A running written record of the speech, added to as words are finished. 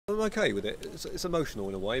I'm okay with it. It's emotional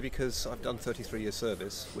in a way because I've done 33 years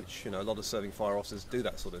service, which a lot of serving fire officers do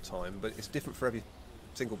that sort of time, but it's different for every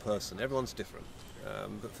single person. Everyone's different.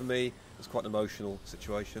 But for me, it's quite an emotional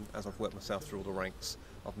situation. As I've worked myself through all the ranks,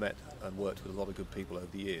 I've met and worked with a lot of good people over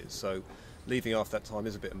the years. So leaving after that time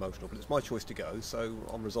is a bit emotional, but it's my choice to go, so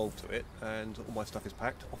I'm resolved to it, and all my stuff is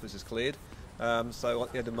packed, office is cleared. So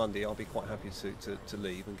at the end of Monday, I'll be quite happy to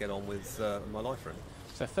leave and get on with my life, really.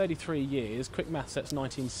 So 33 years, quick maths, that's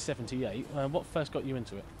 1978. What first got you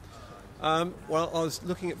into it? Well, I was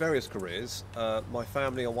looking at various careers. My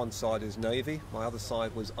family on one side is Navy, my other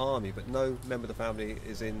side was Army, but no member of the family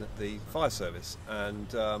is in the fire service.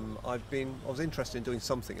 And I was interested in doing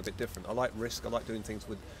something a bit different. I like risk, I like doing things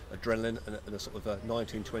with adrenaline, and a sort of a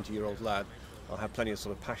 19, 20-year-old lad, I have plenty of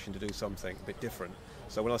sort of passion to do something a bit different.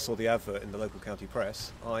 So when I saw the advert in the local county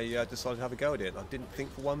press, I decided to have a go at it. I didn't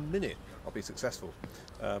think for 1 minute I'd be successful,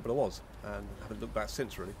 but I was, and haven't looked back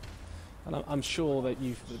since, really. And I'm sure that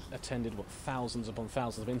you've attended, thousands upon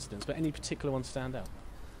thousands of incidents, but any particular ones stand out?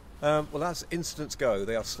 Well, as incidents go,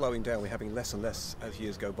 they are slowing down. We're having less and less as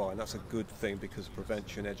years go by, and that's a good thing because of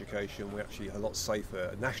prevention, education. We're actually a lot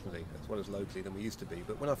safer nationally as well as locally than we used to be.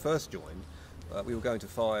 But when I first joined, we were going to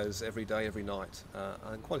fires every day, every night,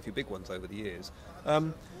 and quite a few big ones over the years.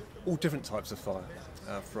 All different types of fire,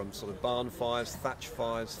 from sort of barn fires, thatch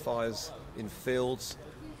fires, fires in fields,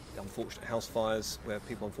 unfortunate house fires where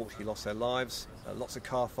people unfortunately lost their lives, lots of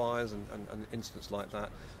car fires and incidents like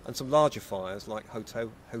that, and some larger fires like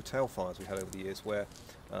hotel fires we had over the years where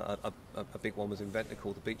a big one was in Ventnor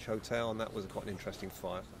called the Beach Hotel, and that was quite an interesting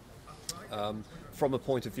fire. From a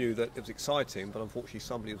point of view that it was exciting, but unfortunately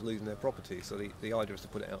somebody was losing their property, so the idea is to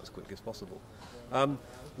put it out as quickly as possible.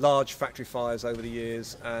 Large factory fires over the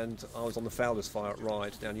years, and I was on the Fowlers fire at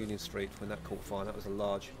Ryde down Union Street when that caught fire. That was a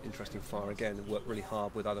large, interesting fire again, and worked really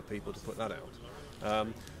hard with other people to put that out.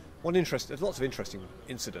 There's lots of interesting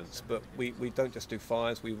incidents, but we don't just do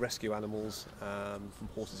fires, we rescue animals from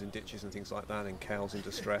horses in ditches and things like that, and cows in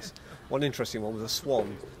distress. One interesting one was a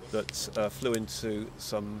swan that flew into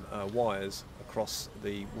some wires across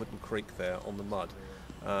the wooden creek there on the mud,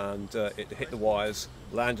 and it hit the wires,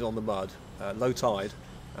 landed on the mud, low tide,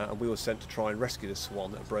 and we were sent to try and rescue this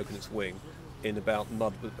swan that had broken its wing in about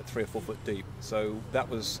mud 3 or 4 foot deep. So that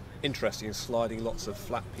was interesting, sliding lots of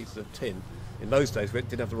flat pieces of tin. In those days we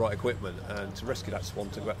didn't have the right equipment, and to rescue that swan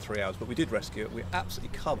took about 3 hours, but we did rescue it. We were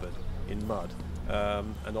absolutely covered in mud,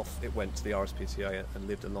 and off it went to the RSPCA and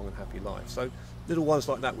lived a long and happy life. So little ones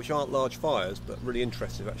like that, which aren't large fires but really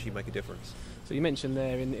interesting, to actually make a difference. So you mentioned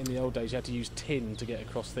there in the old days you had to use tin to get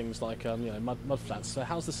across things like mud flats. So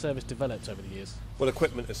how's the service developed over the years? Well,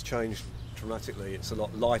 equipment has changed dramatically. It's a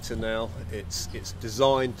lot lighter now. It's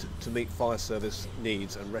designed to meet fire service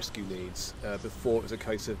needs and rescue needs. Before it was a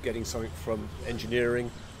case of getting something from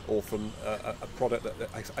engineering or from a product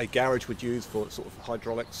that a garage would use for sort of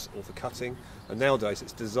hydraulics or for cutting, and nowadays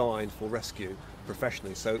it's designed for rescue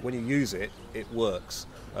professionally, so when you use it, it works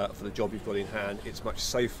for the job you've got in hand. It's much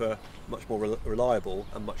safer, much more reliable,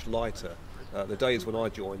 and much lighter. The days when I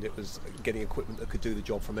joined, it was getting equipment that could do the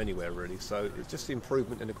job from anywhere, really, so it's just the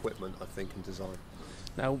improvement in equipment, I think, and design.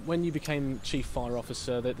 Now, when you became Chief Fire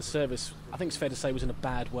Officer, the service, I think it's fair to say, was in a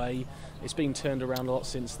bad way. It's been turned around a lot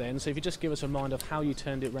since then, so if you just give us a reminder of how you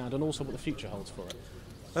turned it around and also what the future holds for it.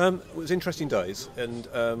 It was interesting days, and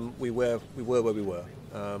we were where we were.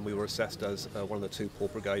 We were assessed as one of the 2 poor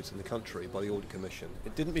brigades in the country by the Audit Commission.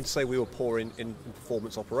 It didn't mean to say we were poor in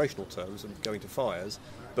performance operational terms and going to fires,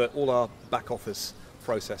 but all our back office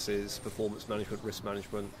processes, performance management, risk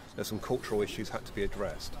management, there's some cultural issues had to be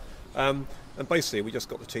addressed. And basically we just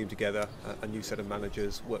got the team together, a new set of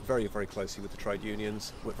managers, worked very, very closely with the trade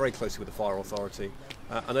unions, worked very closely with the fire authority,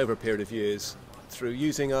 and over a period of years, through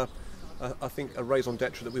using I think a raison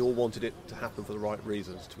d'etre that we all wanted it to happen for the right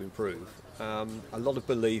reasons, to improve. A lot of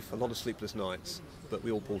belief, a lot of sleepless nights, but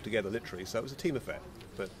we all pulled together literally, so it was a team effort.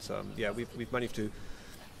 But yeah, we've managed to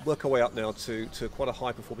work our way up now to quite a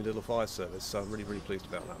high-performing little fire service, so I'm really, really pleased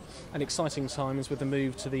about that. And exciting times with the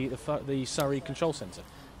move to the Surrey Control Centre.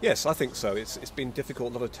 Yes, I think so. It's been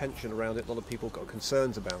difficult, a lot of tension around it, a lot of people got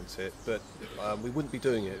concerns about it, but we wouldn't be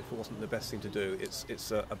doing it if it wasn't the best thing to do.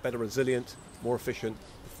 It's a better resilient, more efficient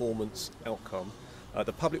performance outcome.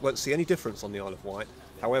 The public won't see any difference on the Isle of Wight.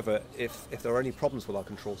 However, if there are any problems with our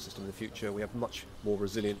control system in the future, we have a much more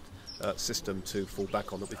resilient system to fall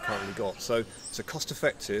back on that we've currently got. So it's a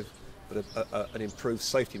cost-effective, but an improved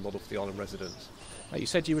safety model for the island residents. Now, you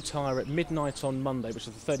said you retire at midnight on Monday, which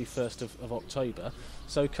is the 31st of October.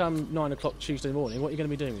 So come 9 o'clock Tuesday morning, what are you going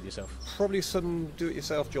to be doing with yourself? Probably some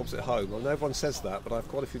do-it-yourself jobs at home. I know everyone says that, but I have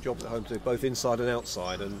quite a few jobs at home to do, both inside and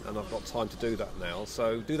outside, and I've got time to do that now.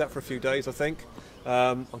 So do that for a few days, I think.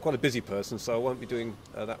 I'm quite a busy person, so I won't be doing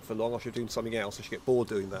that for long. I should be doing something else. I should get bored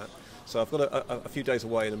doing that. So I've got a few days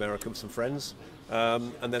away in America with some friends,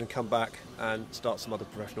 and then come back and start some other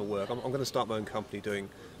professional work. I'm going to start my own company doing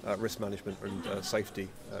risk management and safety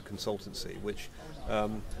consultancy, which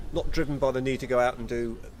not driven by the need to go out and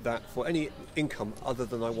do that for any income other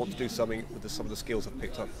than I want to do something with some of the skills I've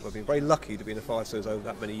picked up. I've been very lucky to be in the fire service over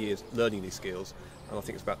that many years learning these skills, and I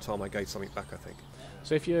think it's about time I gave something back, I think.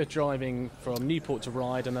 So if you're driving from Newport to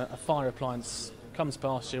Ryde and a fire appliance comes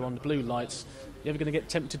past you on the blue lights, you ever going to get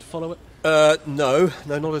tempted to follow it? No,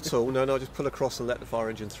 not at all. No, I just pull across and let the fire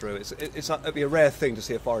engine through. It'd be a rare thing to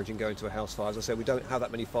see a fire engine go into a house fire. As I said, we don't have that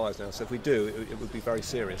many fires now, so if we do, it would be very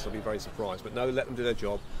serious. I'd be very surprised. But no, let them do their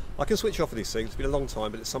job. I can switch off of these things. It's been a long time,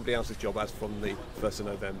 but it's somebody else's job as from the 1st of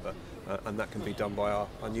November, and that can be done by our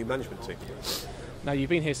new management team. Now,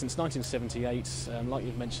 you've been here since 1978, like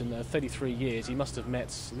you've mentioned, 33 years. You must have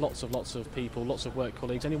met lots of people, lots of work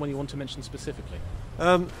colleagues. Anyone you want to mention specifically?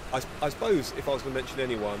 I suppose if I was going to mention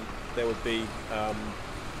anyone, there would be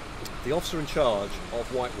the officer in charge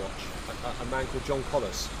of White Watch, a man called John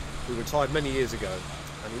Collis, who retired many years ago,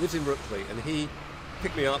 and he lives in Rookley, and he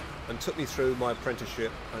picked me up and took me through my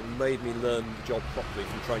apprenticeship and made me learn the job properly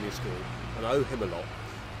from training school, and I owe him a lot.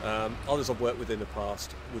 Others I've worked with in the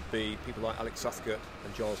past would be people like Alex Southgate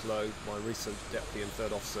and Giles Lowe, my recent deputy and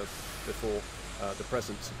third officer before the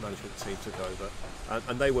present management team took over,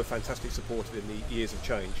 and they were fantastic supportive in the years of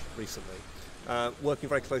change recently. Working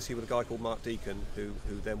very closely with a guy called Mark Deacon, who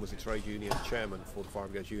then was the trade union chairman for the Fire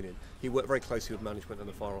Brigades Union. He worked very closely with management and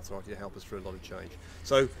the Fire Authority to help us through a lot of change.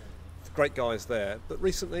 So great guys there, but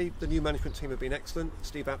recently the new management team have been excellent.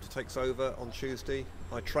 Steve Apter takes over on Tuesday.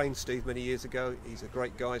 I trained Steve many years ago. He's a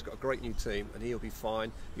great guy, he's got a great new team, and he'll be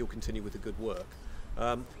fine. He'll continue with the good work.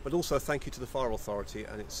 But also thank you to the Fire Authority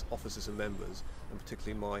and its officers and members, and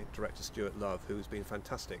particularly my director Stuart Love, who has been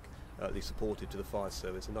fantastically supportive to the fire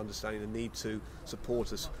service and understanding the need to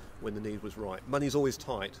support us when the need was right. Money's always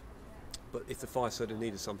tight, but if the fire service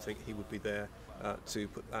needed something, he would be there to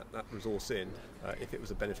put that resource in if it was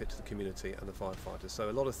a benefit to the community and the firefighters. So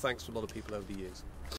a lot of thanks to a lot of people over the years.